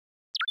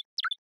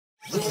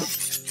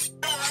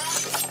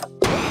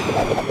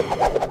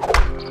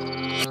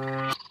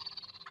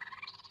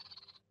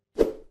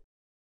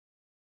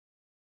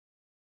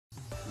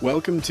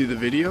Welcome to the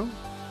video,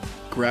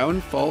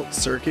 Ground Fault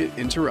Circuit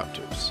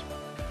Interrupters.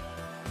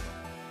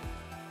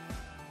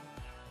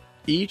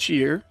 Each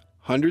year,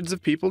 hundreds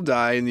of people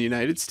die in the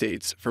United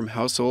States from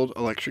household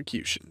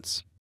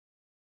electrocutions.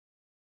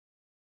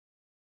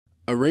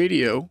 A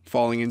radio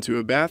falling into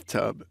a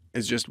bathtub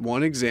is just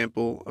one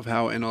example of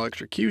how an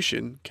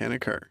electrocution can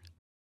occur.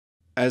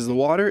 As the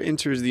water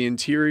enters the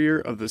interior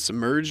of the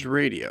submerged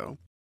radio,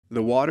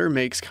 the water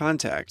makes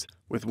contact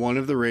with one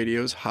of the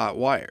radio's hot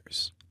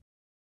wires.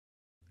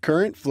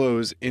 Current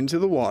flows into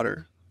the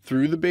water,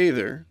 through the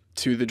bather,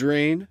 to the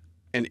drain,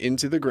 and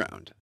into the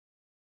ground.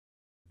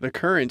 The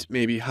current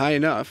may be high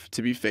enough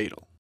to be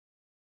fatal.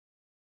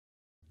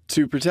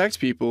 To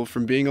protect people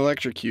from being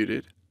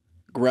electrocuted,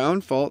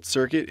 ground fault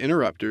circuit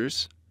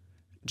interrupters,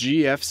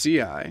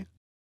 GFCI,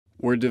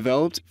 were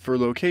developed for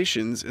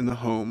locations in the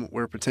home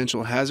where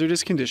potential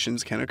hazardous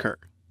conditions can occur.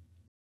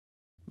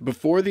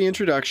 Before the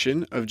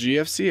introduction of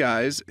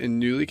GFCIs in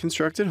newly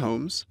constructed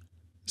homes,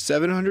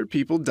 700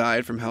 people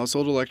died from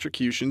household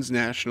electrocutions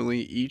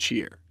nationally each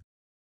year.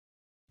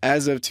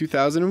 As of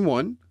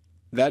 2001,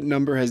 that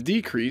number has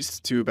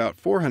decreased to about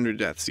 400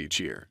 deaths each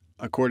year,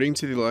 according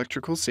to the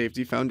Electrical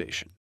Safety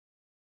Foundation.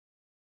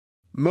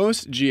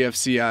 Most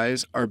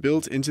GFCIs are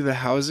built into the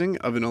housing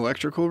of an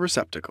electrical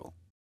receptacle.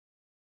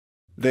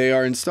 They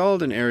are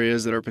installed in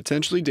areas that are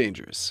potentially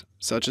dangerous,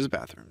 such as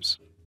bathrooms.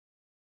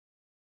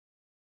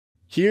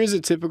 Here's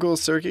a typical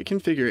circuit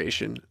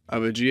configuration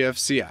of a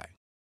GFCI.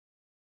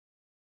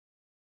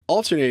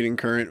 Alternating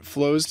current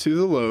flows to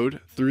the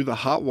load through the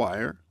hot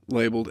wire,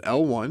 labeled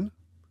L1,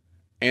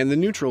 and the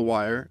neutral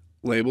wire,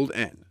 labeled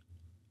N.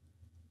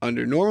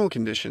 Under normal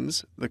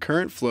conditions, the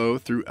current flow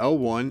through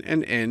L1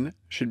 and N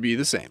should be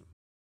the same.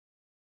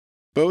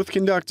 Both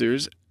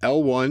conductors,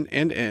 L1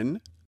 and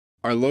N,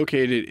 are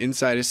located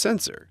inside a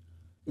sensor,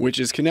 which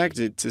is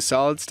connected to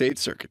solid-state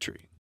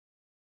circuitry.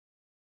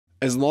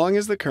 As long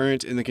as the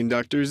current in the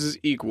conductors is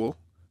equal,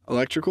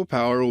 electrical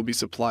power will be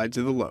supplied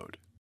to the load.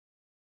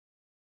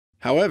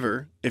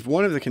 However, if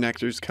one of the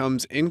connectors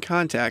comes in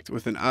contact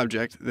with an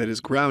object that is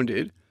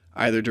grounded,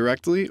 either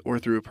directly or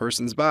through a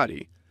person's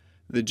body,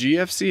 the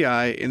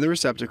GFCI in the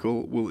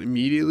receptacle will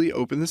immediately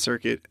open the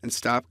circuit and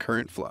stop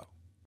current flow.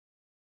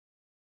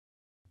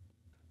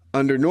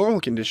 Under normal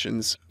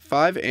conditions,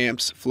 5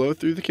 amps flow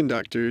through the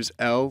conductors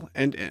L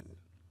and N.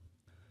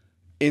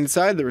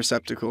 Inside the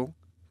receptacle,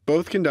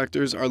 both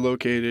conductors are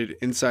located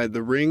inside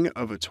the ring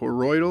of a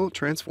toroidal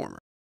transformer.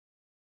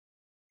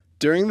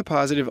 During the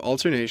positive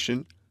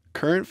alternation,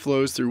 current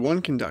flows through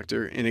one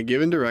conductor in a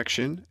given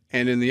direction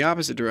and in the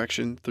opposite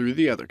direction through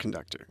the other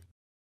conductor.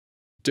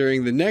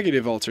 During the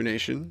negative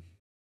alternation,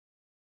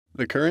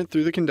 the current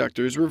through the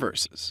conductors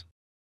reverses.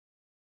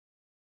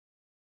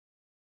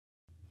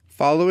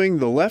 Following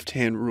the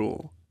left-hand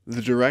rule,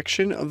 the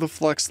direction of the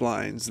flux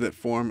lines that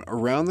form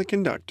around the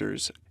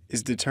conductors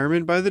is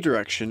determined by the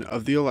direction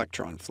of the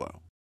electron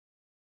flow.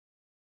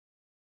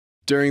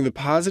 During the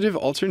positive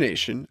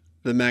alternation,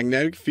 the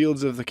magnetic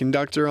fields of the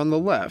conductor on the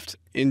left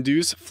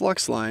induce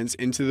flux lines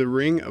into the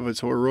ring of a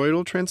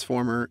toroidal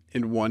transformer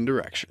in one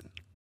direction.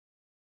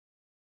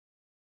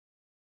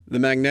 The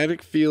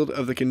magnetic field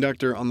of the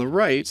conductor on the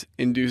right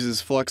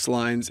induces flux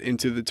lines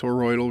into the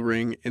toroidal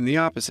ring in the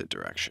opposite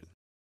direction.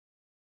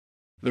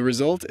 The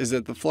result is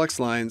that the flux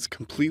lines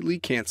completely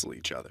cancel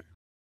each other.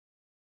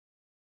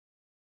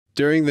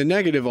 During the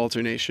negative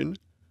alternation,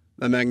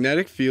 the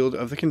magnetic field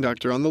of the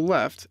conductor on the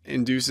left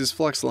induces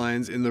flux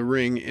lines in the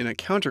ring in a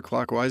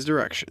counterclockwise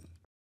direction.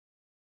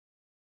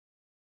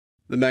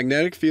 The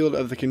magnetic field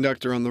of the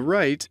conductor on the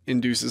right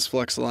induces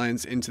flux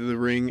lines into the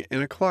ring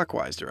in a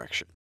clockwise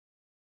direction.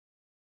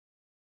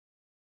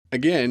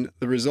 Again,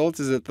 the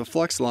result is that the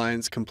flux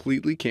lines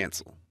completely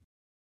cancel.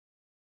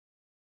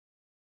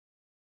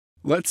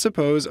 Let's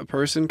suppose a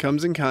person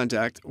comes in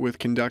contact with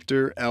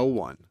conductor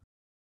L1.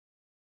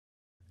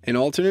 An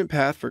alternate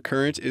path for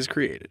current is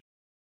created.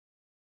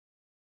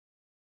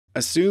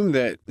 Assume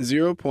that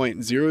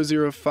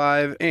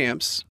 0.005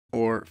 amps,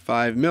 or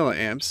 5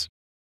 milliamps,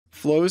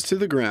 flows to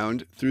the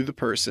ground through the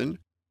person,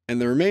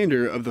 and the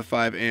remainder of the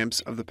 5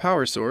 amps of the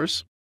power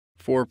source,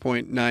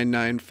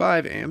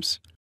 4.995 amps,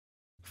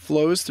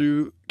 flows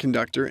through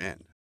conductor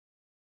N.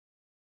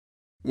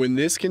 When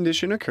this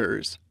condition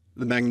occurs,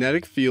 the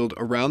magnetic field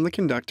around the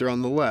conductor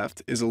on the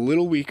left is a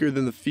little weaker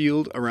than the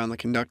field around the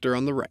conductor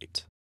on the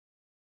right.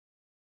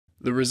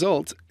 The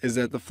result is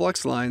that the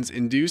flux lines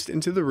induced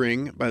into the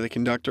ring by the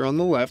conductor on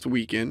the left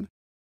weaken,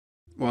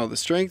 while the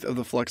strength of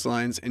the flux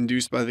lines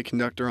induced by the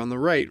conductor on the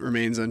right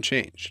remains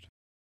unchanged.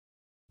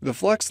 The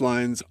flux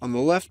lines on the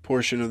left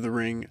portion of the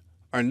ring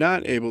are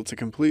not able to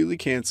completely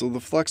cancel the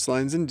flux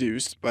lines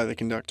induced by the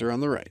conductor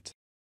on the right.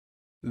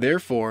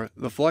 Therefore,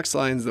 the flux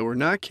lines that were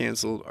not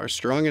canceled are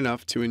strong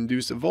enough to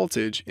induce a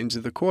voltage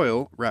into the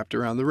coil wrapped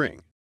around the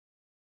ring.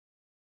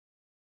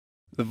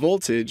 The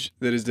voltage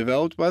that is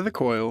developed by the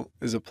coil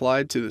is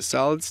applied to the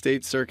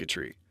solid-state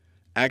circuitry,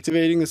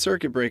 activating the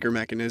circuit breaker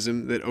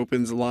mechanism that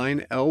opens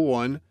line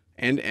L1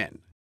 and N.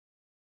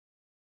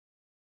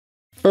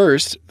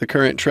 First, the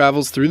current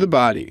travels through the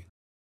body.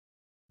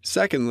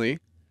 Secondly,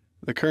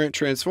 the current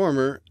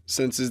transformer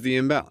senses the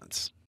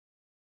imbalance.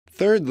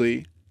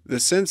 Thirdly, the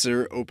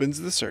sensor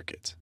opens the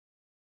circuit.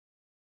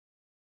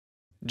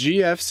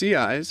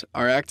 GFCIs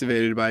are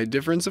activated by a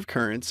difference of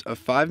currents of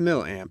 5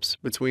 mA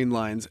between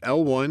lines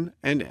L1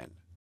 and N.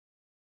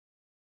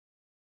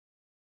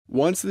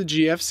 Once the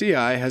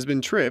GFCI has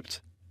been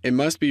tripped, it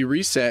must be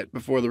reset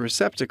before the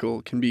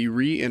receptacle can be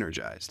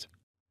re-energized.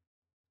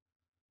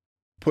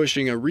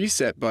 Pushing a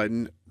reset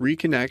button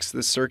reconnects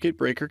the circuit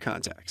breaker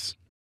contacts.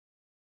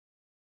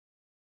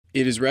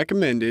 It is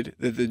recommended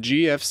that the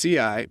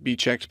GFCI be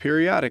checked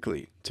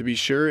periodically to be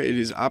sure it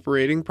is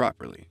operating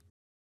properly.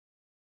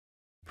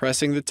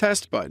 Pressing the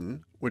test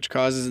button, which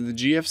causes the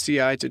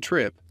GFCI to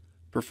trip,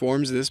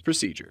 performs this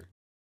procedure.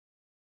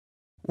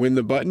 When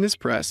the button is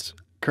pressed,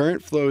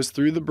 current flows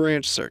through the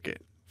branch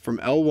circuit from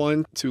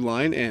L1 to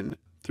line N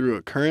through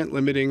a current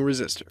limiting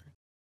resistor.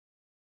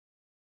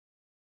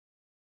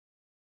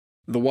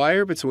 The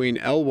wire between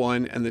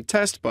L1 and the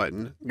test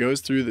button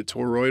goes through the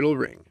toroidal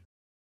ring.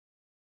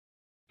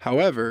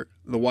 However,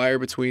 the wire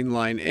between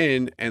line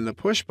N and the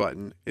push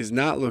button is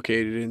not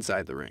located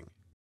inside the ring.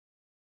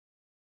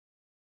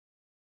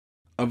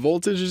 A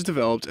voltage is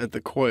developed at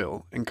the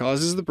coil and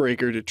causes the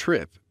breaker to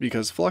trip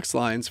because flux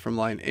lines from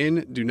line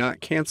N do not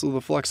cancel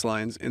the flux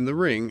lines in the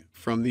ring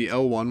from the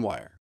L1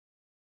 wire.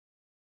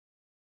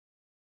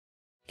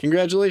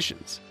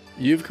 Congratulations!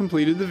 You've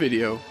completed the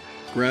video,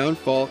 Ground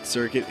Fault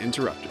Circuit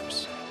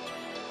Interrupters.